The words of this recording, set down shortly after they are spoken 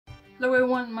Hello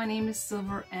everyone, my name is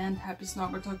Silver and happy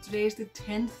Snoggletog. Today is the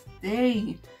 10th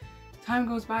day. Time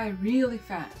goes by really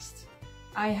fast.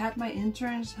 I had my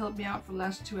interns help me out for the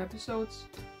last 2 episodes.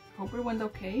 Hope it went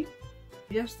okay.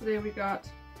 Yesterday we got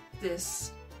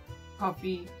this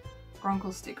puffy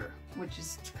grunkle sticker, which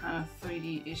is kind of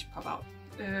 3D-ish pop out.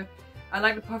 I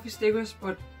like the puffy stickers,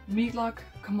 but Meatlock,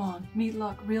 come on,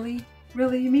 Meatlock, really?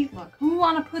 Really, Meatlock? Who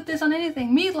wanna put this on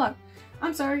anything? Meatlock!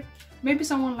 I'm sorry, maybe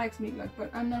someone likes Meatlock, but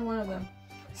I'm not one of them.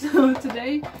 So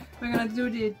today we're gonna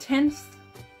do the 10th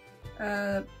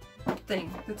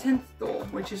thing, the 10th door,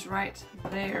 which is right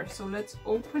there. So let's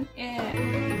open it.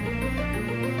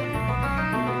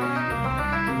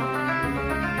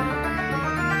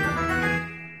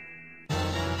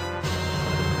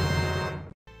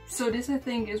 So this I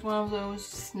think is one of those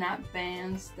snap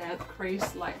bands that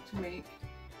CRAZE like to make,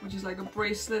 which is like a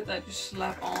bracelet that you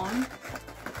slap on.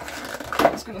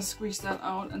 I'm just gonna squeeze that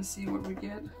out and see what we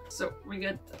get. So we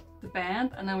get the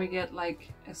band and then we get like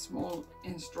a small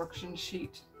instruction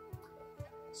sheet.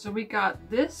 So we got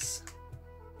this.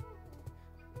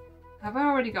 Have I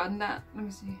already gotten that? Let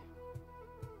me see.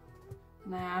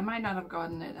 Nah, I might not have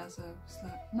gotten it as a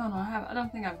slap. No, I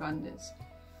don't think I've gotten this.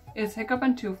 It's Hiccup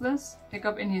and Toothless.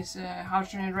 Hiccup in his How to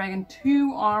Train Your Dragon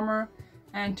 2 armor,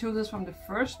 and Toothless from the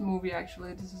first movie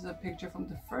actually. This is a picture from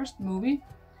the first movie.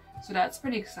 So that's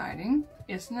pretty exciting,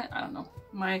 isn't it? I don't know.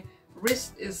 My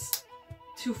wrist is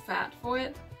too fat for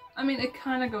it. I mean, it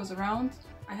kind of goes around.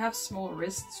 I have small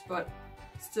wrists, but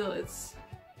still it's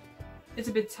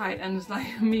a bit tight, and it's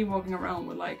like me walking around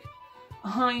with like,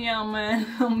 oh yeah man,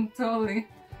 I'm totally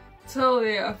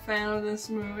a fan of this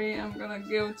movie. I'm gonna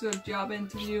go to a job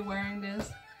interview wearing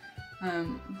this.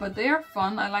 But they are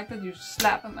fun. I like that you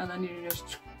slap them and then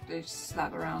they just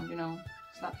slap around, you know,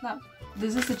 slap slap.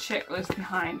 This is the checklist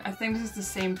behind. I think this is the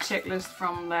same checklist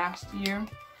from last year.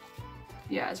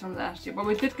 Yeah, it's from last year. But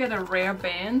we did get a rare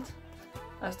band.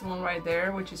 That's the one right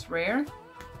there, which is rare.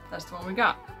 That's the one we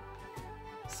got.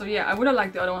 So yeah, I would have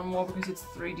liked the other one more because it's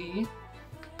 3D.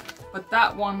 But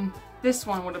that one, this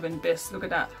one would have been best. Look at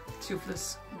that.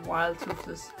 Toothless, wild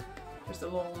Toothless. Just a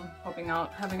little one popping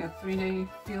out, having a 3D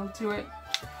feel to it.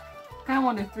 Kind of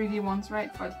want the 3D ones, right?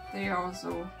 But they are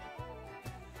also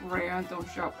rare, don't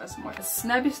shop as much. A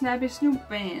Snappy Snoop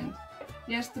band.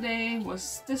 Yesterday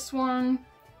was this one.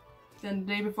 Then the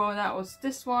day before that was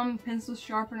this one. Pencil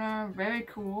sharpener, very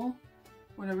cool.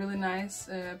 With a really nice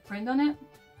print on it.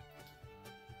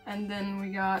 And then we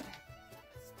got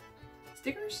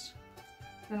stickers.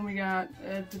 Then we got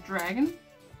the dragon.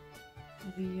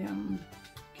 The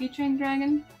keychain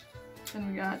dragon. Then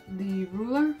we got the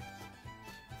ruler.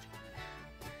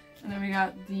 And then we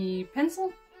got the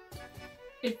pencil.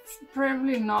 It's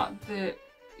probably not the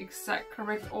exact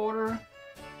correct order.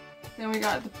 Then we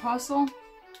got the puzzle.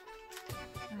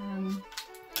 I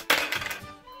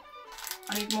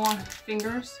need more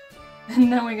fingers.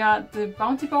 And then we got the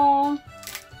bounty ball.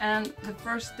 And the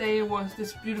first day was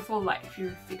this beautiful light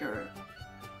figure figure.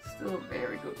 Still a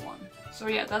very good one. So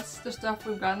yeah, that's the stuff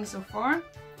we've gotten so far.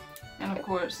 And of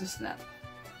course the snap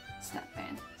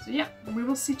band. So yeah, we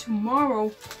will see tomorrow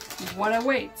what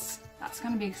awaits. That's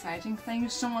gonna be exciting. Thank you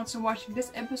so much for watching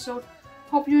this episode.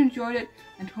 Hope you enjoyed it,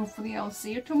 and hopefully I'll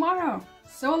see you tomorrow.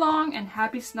 So long and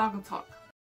happy Snoggletog.